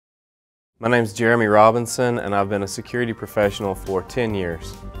My name's Jeremy Robinson and I've been a security professional for 10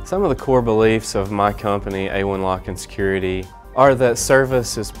 years. Some of the core beliefs of my company, A1 Lock & Security, are that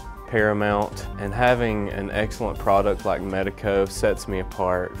service is paramount and having an excellent product like Medeco sets me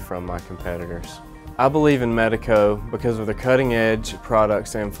apart from my competitors. I believe in Medeco because of their cutting-edge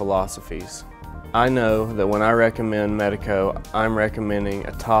products and philosophies. I know that when I recommend Medeco, I'm recommending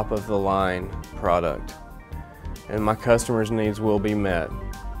a top-of-the-line product, and my customers' needs will be met.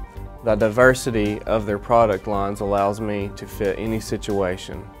 The diversity of their product lines allows me to fit any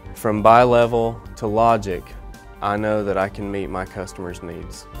situation. From bi-level to logic, I know that I can meet my customers'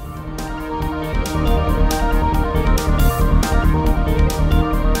 needs.